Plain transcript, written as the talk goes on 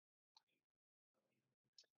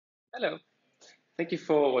Hello, thank you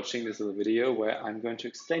for watching this little video where I'm going to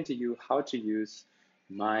explain to you how to use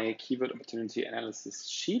my keyword opportunity analysis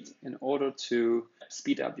sheet in order to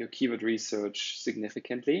speed up your keyword research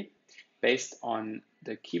significantly based on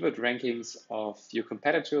the keyword rankings of your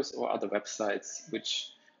competitors or other websites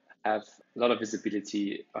which have a lot of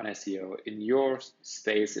visibility on SEO in your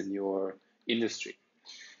space, in your industry.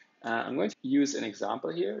 I'm going to use an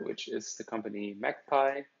example here, which is the company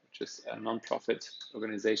Magpie, which is a non-profit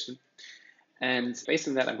organization. And based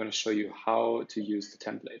on that, I'm going to show you how to use the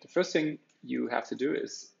template. The first thing you have to do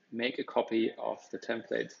is make a copy of the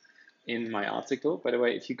template in my article. By the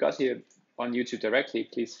way, if you got here on YouTube directly,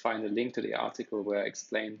 please find a link to the article where I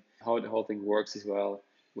explain how the whole thing works as well,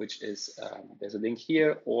 which is there's a link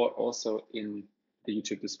here or also in the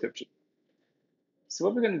YouTube description. So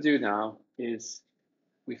what we're going to do now is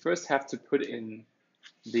we first have to put in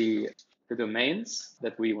the domains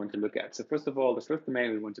that we want to look at. So first of all, the first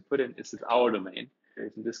domain we want to put in is our domain.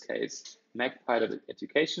 In this case,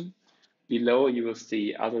 magpie.education. Below, you will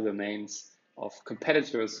see other domains of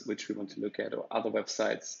competitors which we want to look at, or other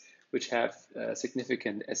websites which have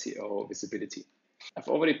significant SEO visibility. I've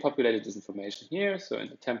already populated this information here. So in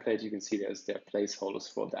the template, you can see there are placeholders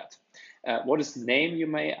for that. What is name, you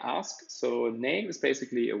may ask? So name is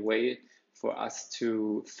basically a way for us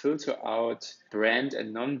to filter out brand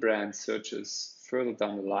and non-brand searches further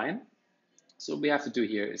down the line. So what we have to do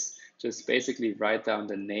here is just basically write down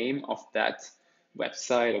the name of that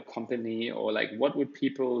website or company, or like what would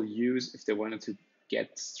people use if they wanted to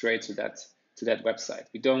get straight to that website.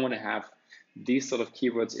 We don't want to have these sort of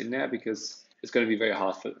keywords in there because it's going to be very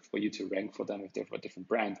hard for you to rank for them if they're for a different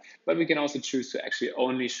brand. But we can also choose to actually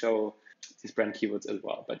only show these brand keywords as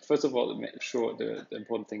well. But first of all, make sure the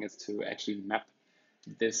important thing is to actually map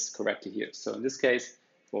this correctly here. So in this case,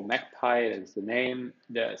 for Magpie, there's the name.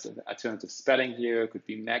 There's an alternative spelling here. It could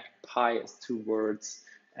be Magpie as 2 words.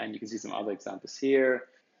 And you can see some other examples here.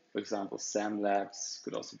 For example, Sam Labs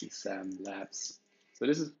could also be Sam Labs. So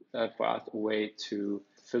this is for us a way to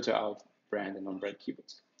filter out brand and non-brand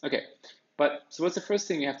keywords. Okay, but so what's the first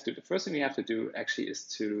thing you have to do? The first thing you have to do actually is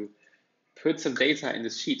to put some data in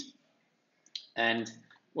this sheet. And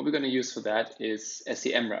what we're going to use for that is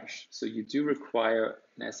SEMRush. So you do require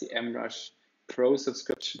an SEMRush Pro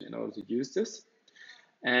subscription in order to use this.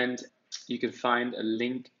 And you can find a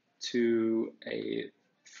link to a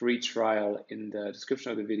free trial in the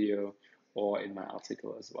description of the video or in my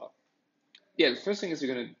article as well. Yeah, the first thing is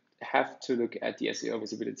you're going to have to look at the SEO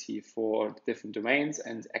visibility for different domains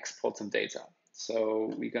and export some data.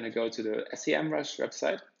 So we're going to go to the SEMRush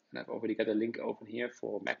website, and I've already got a link open here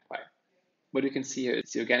for Magpie. What you can see here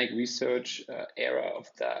is the organic research era of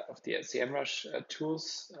the SEMrush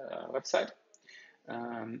tools website.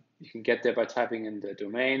 You can get there by typing in the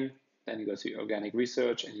domain, then you go to organic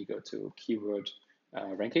research and you go to keyword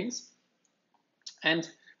rankings. And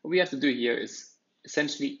what we have to do here is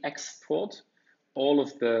essentially export all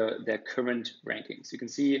of their current rankings. You can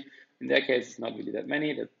see in their case, it's not really that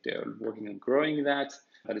many, that they're working on growing that,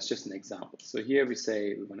 but it's just an example. So here we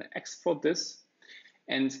say we want to export this,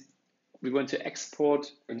 and we want to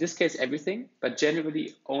export, in this case, everything, but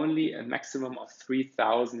generally only a maximum of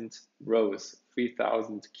 3,000 rows,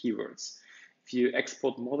 3,000 keywords. If you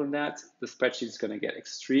export more than that, the spreadsheet is going to get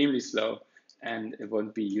extremely slow and it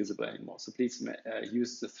won't be usable anymore. So please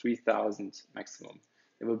use the 3,000 maximum.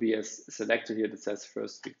 There will be a selector here that says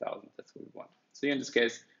first 3,000. That's what we want. So here in this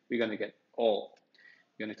case, we're going to get all.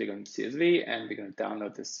 We're going to click on CSV and we're going to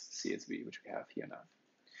download this CSV, which we have here now.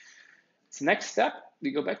 So next step,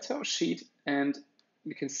 we go back to our sheet and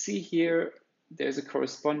we can see here there's a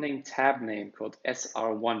corresponding tab name called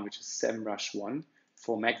SR1, which is SEMrush 1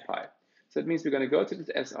 for Magpie. So that means we're going to go to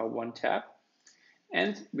this SR1 tab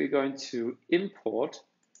and we're going to import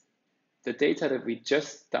the data that we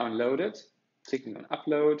just downloaded, clicking on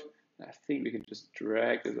upload. I think we can just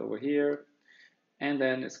drag this over here and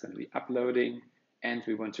then it's going to be uploading and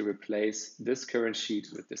we want to replace this current sheet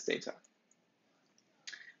with this data.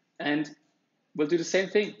 And we'll do the same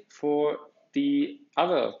thing for the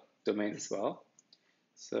other domain as well.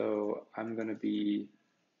 So I'm going to be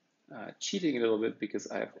cheating a little bit because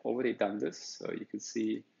I have already done this. So you can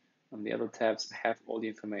see on the other tabs, I have all the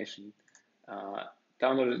information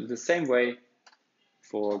downloaded in the same way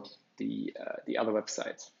for the other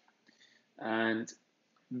websites. And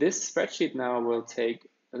this spreadsheet now will take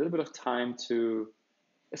a little bit of time to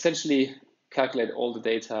essentially calculate all the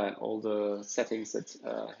data and all the settings that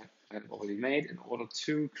I have already made in order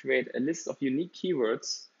to create a list of unique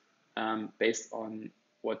keywords based on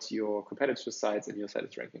what your competitor sites and your site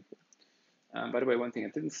is ranking for. By the way, one thing I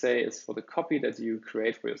didn't say is for the copy that you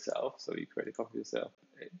create for yourself. So you create a copy yourself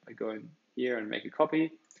by going here and make a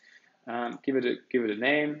copy. Give it a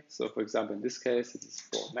name. So for example, in this case, this is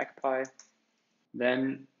for Magpie.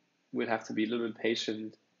 Then we'll have to be a little bit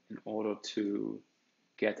patient in order to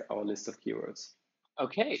get our list of keywords.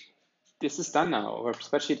 Okay, this is done now. Our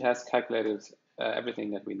spreadsheet has calculated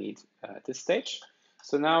everything that we need at this stage.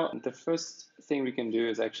 So now the first thing we can do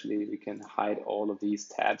is actually we can hide all of these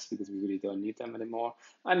tabs because we really don't need them anymore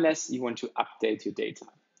unless you want to update your data.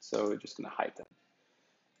 So we're just going to hide them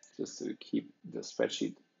just to keep the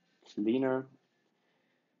spreadsheet cleaner.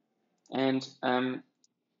 And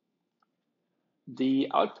the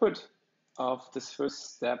output of this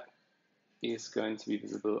first step is going to be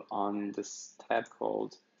visible on this tab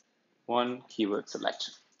called One Keyword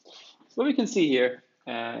Selection. So what we can see here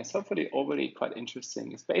is hopefully already quite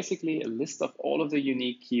interesting. It's basically a list of all of the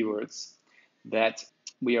unique keywords that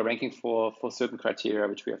we are ranking for certain criteria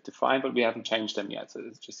which we have defined, but we haven't changed them yet. So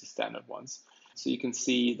it's just the standard ones. So you can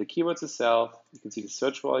see the keywords itself. You can see the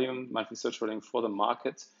search volume, monthly search volume for the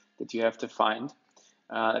market that you have defined.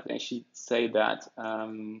 I can actually say that.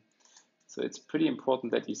 So it's pretty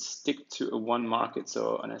important that you stick to a one market.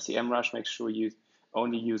 So on SEMRush, make sure you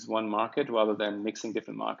only use one market rather than mixing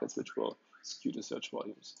different markets, which will skew the search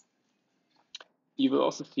volumes. You will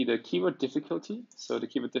also see the keyword difficulty. So the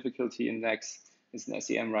keyword difficulty index is an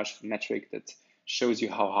SEMrush metric that shows you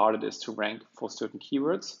how hard it is to rank for certain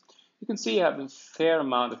keywords. You can see you have a fair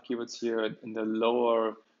amount of keywords here in the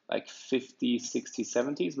lower like 50, 60,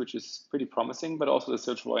 70s, which is pretty promising, but also the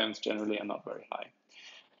search volumes generally are not very high.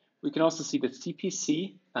 We can also see the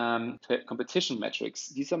CPC competition metrics.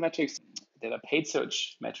 These are metrics that are paid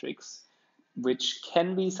search metrics, which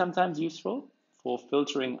can be sometimes useful for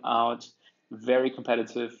filtering out very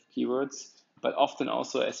competitive keywords, but often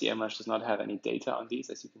also SEMrush does not have any data on these,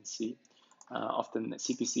 as you can see. Often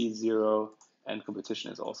CPC is 0 and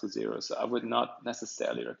competition is also 0. So I would not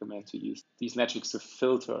necessarily recommend to use these metrics to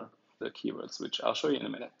filter the keywords, which I'll show you in a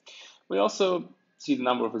minute. We also see the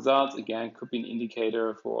number of results. Again, could be an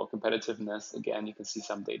indicator for competitiveness. Again, you can see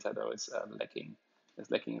some data though it's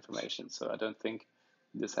lacking information. So I don't think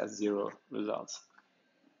this has 0 results.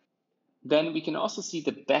 Then we can also see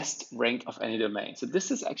the best rank of any domain. So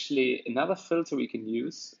this is actually another filter we can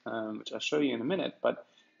use, which I'll show you in a minute, but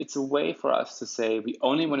it's a way for us to say we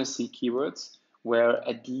only want to see keywords where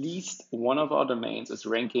at least one of our domains is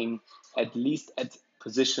ranking at least at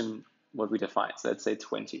position what we define. So let's say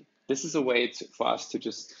 20. This is a way for us to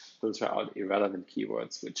just filter out irrelevant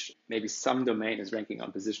keywords, which maybe some domain is ranking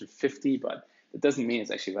on position 50, but it doesn't mean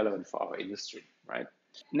it's actually relevant for our industry, right?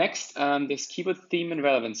 Next, this keyword theme and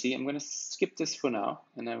relevancy. I'm going to skip this for now,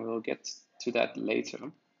 and I will get to that later.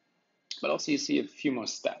 But also you see a few more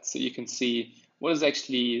stats. So you can see what is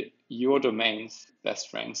actually your domain's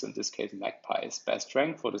best rank. So in this case, Magpie's best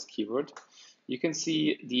rank for this keyword. You can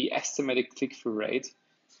see the estimated click-through rate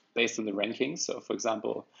based on the rankings. So for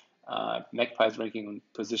example, Magpie is ranking on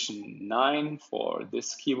position 9 for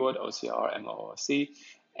this keyword, OCR, MOOC.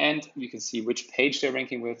 And you can see which page they're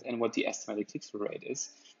ranking with and what the estimated click-through rate is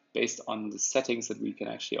based on the settings that we can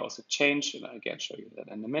actually also change. And I'll again show you that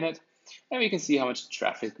in a minute. And we can see how much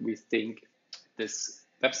traffic we think this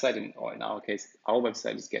website, or in our case, our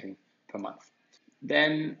website is getting per month.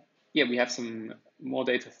 Then, yeah, we have some more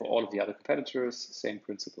data for all of the other competitors, same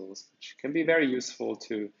principles, which can be very useful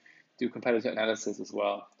to do competitor analysis as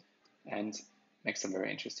well and make some very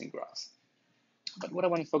interesting graphs. But what I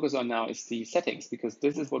want to focus on now is the settings, because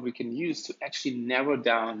this is what we can use to actually narrow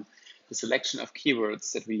down the selection of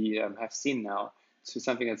keywords that we have seen now to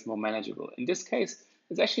something that's more manageable. In this case,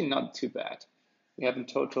 it's actually not too bad. We have in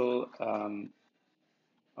total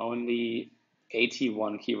only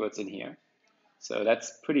 81 keywords in here. So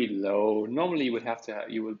that's pretty low. Normally you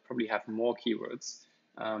would probably have more keywords,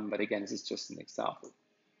 but again, this is just an example.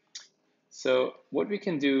 So what we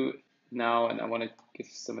can do now, and I want to give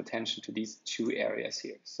some attention to these two areas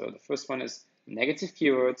here. So the first one is negative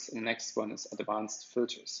keywords, and the next one is advanced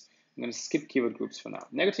filters. I'm going to skip keyword groups for now.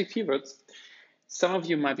 Negative keywords. Some of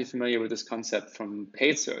you might be familiar with this concept from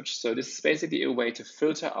paid search. So this is basically a way to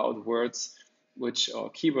filter out words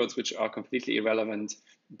or keywords which are completely irrelevant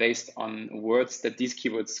based on words that these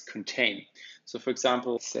keywords contain. So for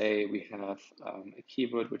example, say we have a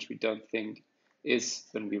keyword which we don't think is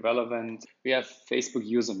going to be relevant. We have Facebook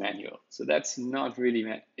user manual. So that's not really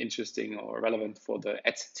interesting or relevant for the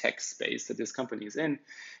ad tech space that this company is in.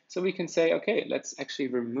 So we can say, okay, let's actually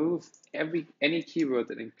remove any keyword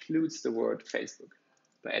that includes the word Facebook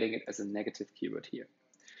by adding it as a negative keyword here.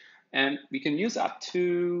 And we can use up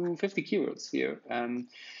to 50 keywords here.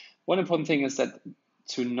 One important thing is that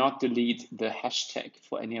to not delete the hashtag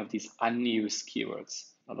for any of these unused keywords.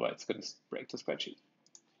 Otherwise, it's going to break the spreadsheet.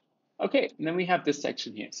 Okay, and then we have this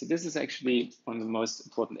section here. So this is actually one of the most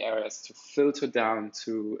important areas to filter down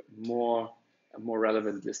to a more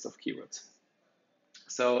relevant list of keywords.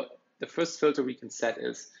 So the first filter we can set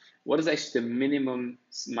is what is actually the minimum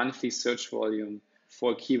monthly search volume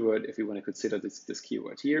for a keyword if we want to consider this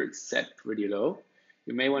keyword. Here it's set pretty low.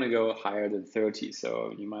 You may want to go higher than 30.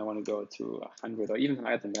 So you might want to go to 100 or even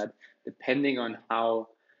higher than that, depending on how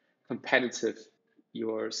competitive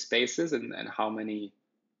your space is and how many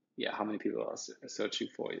people are searching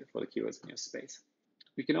for the keywords in your space.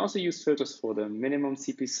 We can also use filters for the minimum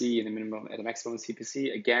CPC and the maximum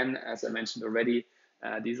CPC. Again, as I mentioned already,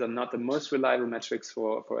 these are not the most reliable metrics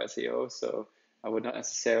for SEO, so I would not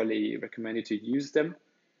necessarily recommend you to use them.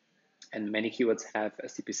 And many keywords have a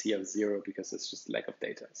CPC of 0 because it's just lack of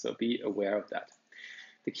data. So be aware of that.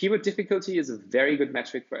 The keyword difficulty is a very good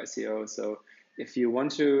metric for SEO. So if we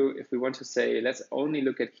want to say, let's only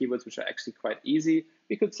look at keywords which are actually quite easy,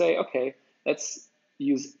 we could say, okay, let's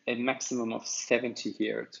use a maximum of 70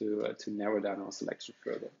 here to narrow down our selection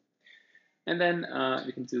further. And then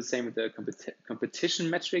we can do the same with the competition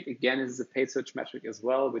metric. Again, this is a paid search metric as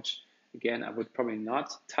well, which again, I would probably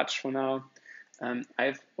not touch for now.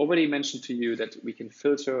 I've already mentioned to you that we can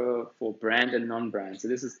filter for brand and non-brand. So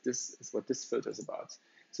this is what this filter is about.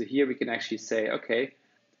 So here we can actually say, okay,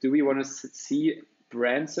 do we want to see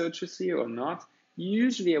brand searches here or not?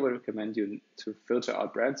 Usually I would recommend you to filter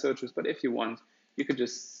out brand searches, but if you want, you could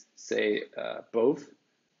just say both,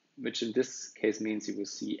 which in this case means you will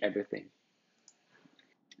see everything.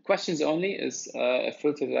 Questions only is a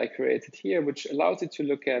filter that I created here, which allows you to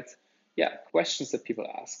look at questions that people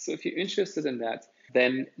ask. So if you're interested in that,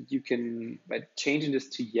 then you can, by changing this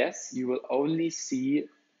to yes, you will only see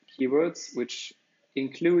keywords which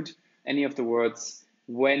include any of the words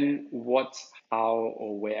when, what, how,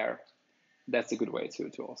 or where. That's a good way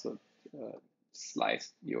to also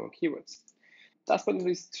slice your keywords. Last but not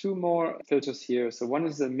least, two more filters here. So one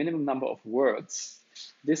is the minimum number of words.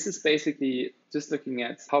 This is basically just looking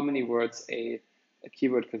at how many words a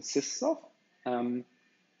keyword consists of.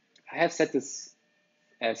 I have set this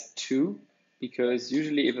as 2 because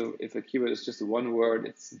usually if a keyword is just one word,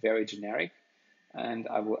 it's very generic, and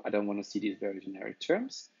I don't want to see these very generic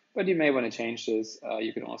terms. But you may want to change this.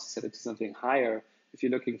 You can also set it to something higher if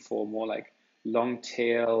you're looking for more like long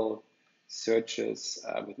tail searches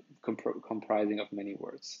comprising of many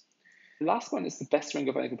words. The last one is the best rank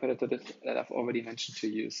of any competitor that I've already mentioned to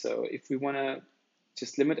you. So if we want to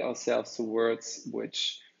just limit ourselves to words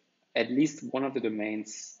which at least one of the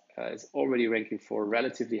domains is already ranking for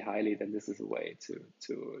relatively highly, then this is a way to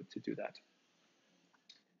do that.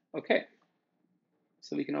 Okay,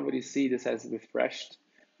 so we can already see this has refreshed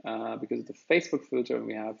because of the Facebook filter, and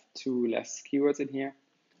we have 2 less keywords in here.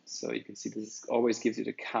 So you can see this always gives you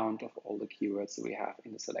the count of all the keywords that we have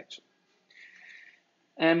in the selection.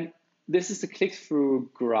 And this is the click-through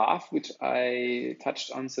graph, which I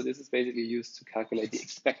touched on. So this is basically used to calculate the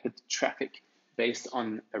expected traffic based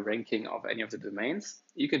on a ranking of any of the domains.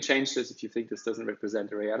 You can change this if you think this doesn't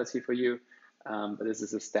represent a reality for you, but this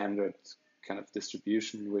is a standard kind of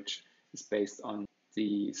distribution, which is based on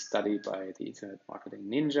the study by the Internet Marketing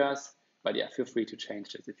Ninjas. But yeah, feel free to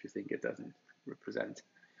change this if you think it doesn't represent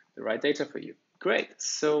the right data for you. Great.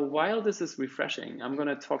 So while this is refreshing, I'm going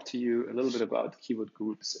to talk to you a little bit about keyword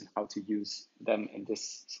groups and how to use them in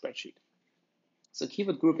this spreadsheet. So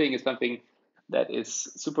keyword grouping is something that is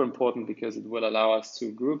super important because it will allow us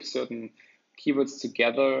to group certain keywords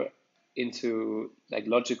together into like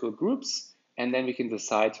logical groups, and then we can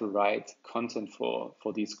decide to write content for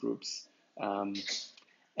these groups.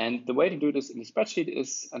 And the way to do this in the spreadsheet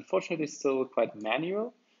is unfortunately still quite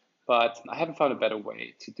manual, but I haven't found a better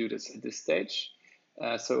way to do this at this stage.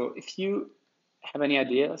 So if you have any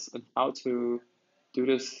ideas on how to do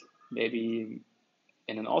this, maybe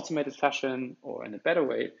in an automated fashion or in a better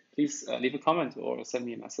way, please leave a comment or send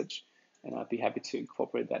me a message, and I'd be happy to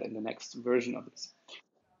incorporate that in the next version of this.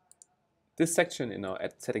 This section in our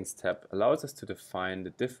Add Settings tab allows us to define the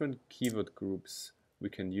different keyword groups we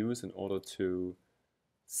can use in order to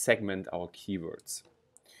segment our keywords.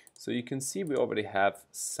 So you can see we already have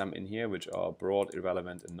some in here which are broad,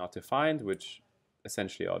 irrelevant, and not defined, which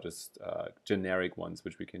essentially are just generic ones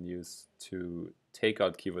which we can use to take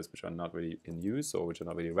out keywords which are not really in use or which are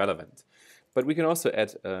not really relevant. But we can also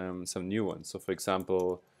add some new ones. So for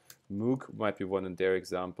example, MOOC might be one in their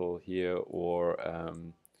example here, or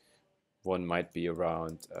one might be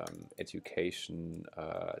around education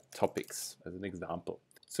topics as an example.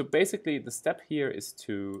 So basically the step here is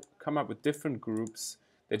to come up with different groups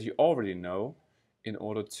that you already know in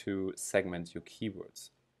order to segment your keywords.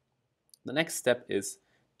 The next step is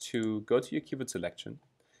to go to your keyword selection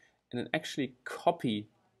and then actually copy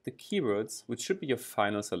the keywords, which should be your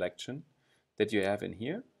final selection that you have in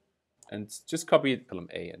here, and just copy column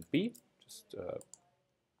A and B, just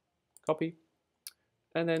copy.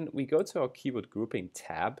 And then we go to our keyword grouping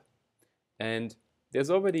tab, and there's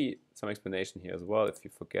already some explanation here as well if you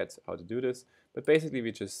forget how to do this, but basically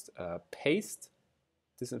we just paste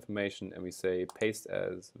this information and we say paste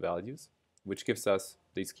as values, which gives us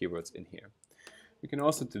these keywords in here. We can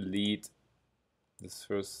also delete this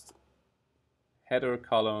first header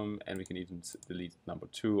column, and we can even delete number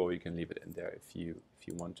 2, or you can leave it in there if you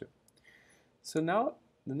want to. So now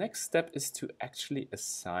the next step is to actually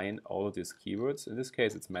assign all of these keywords. In this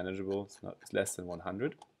case, it's manageable, it's less than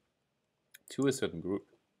 100, to a certain group.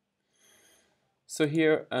 So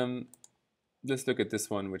here, let's look at this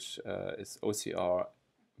one, which is OCR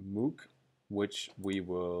MOOC, which we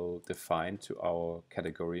will define to our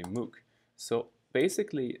category MOOC. So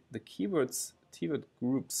basically, the keyword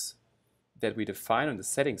groups that we define on the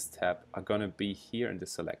settings tab are going to be here in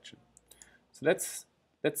this selection. So let's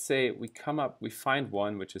say we find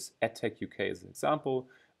one, which is EdTech UK as an example,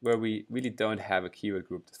 where we really don't have a keyword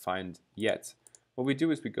group defined yet. What we do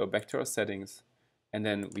is we go back to our settings, and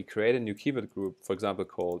then we create a new keyword group, for example,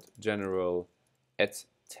 called General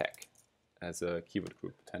EdTech as a keyword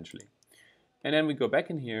group potentially. And then we go back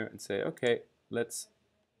in here and say, okay, let's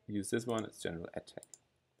use this one as General EdTech.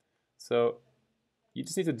 So you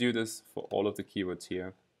just need to do this for all of the keywords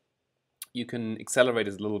here. You can accelerate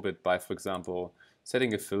this a little bit by, for example,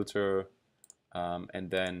 setting a filter and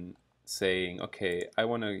then saying, okay, I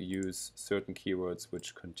want to use certain keywords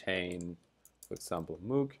which contain, for example,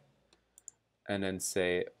 MOOC, and then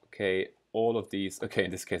say, okay, all of these, okay,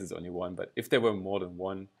 in this case it's only one, but if there were more than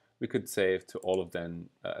one, we could say to all of them,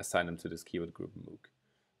 assign them to this keyword group MOOC.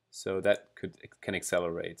 So that can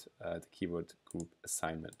accelerate the keyword group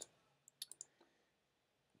assignment.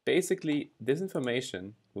 Basically, this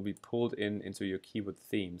information will be pulled into your keyword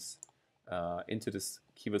themes, into this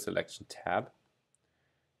keyword selection tab,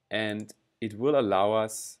 and it will allow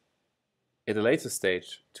us at a later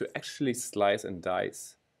stage to actually slice and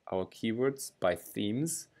dice our keywords by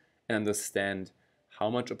themes and understand how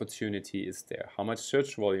much opportunity is there, how much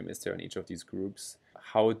search volume is there in each of these groups,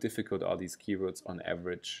 how difficult are these keywords on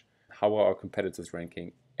average, how are our competitors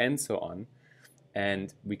ranking, and so on.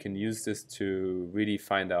 And we can use this to really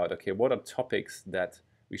find out, okay, what are topics that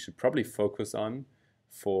we should probably focus on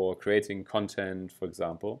for creating content, for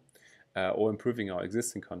example, or improving our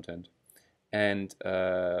existing content, and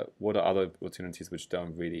what are other opportunities which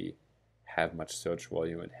don't really have much search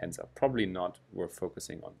volume and hence are probably not worth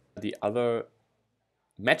focusing on. The other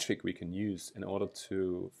metric we can use in order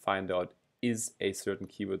to find out is a certain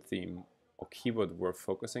keyword theme or keyword worth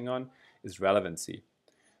focusing on is relevancy.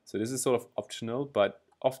 So this is sort of optional, but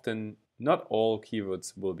often not all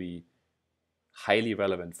keywords will be highly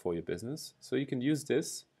relevant for your business. So you can use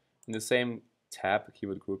this in the same tab,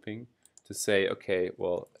 keyword grouping, to say, okay,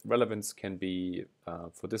 well, relevance can be,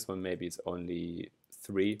 for this one, maybe it's only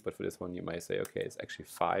 3, but for this one, you might say, okay, it's actually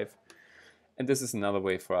 5. And this is another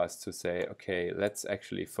way for us to say, okay, let's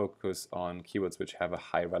actually focus on keywords which have a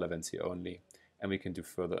high relevancy only. And we can do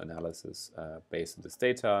further analysis based on this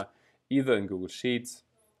data, either in Google Sheets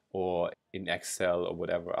or in Excel or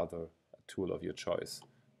whatever other tool of your choice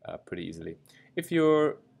pretty easily. If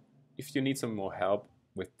you need some more help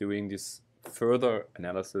with doing this further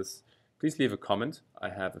analysis, please leave a comment. I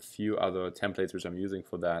have a few other templates which I'm using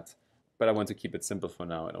for that, but I want to keep it simple for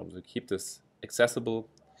now in order to keep this accessible.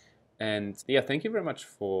 And yeah, thank you very much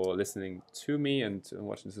for listening to me and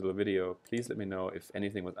watching this little video. Please let me know if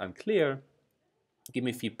anything was unclear. Give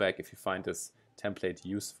me feedback if you find this template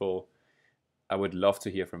useful. I would love to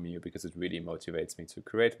hear from you because it really motivates me to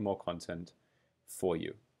create more content for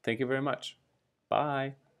you. Thank you very much.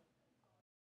 Bye.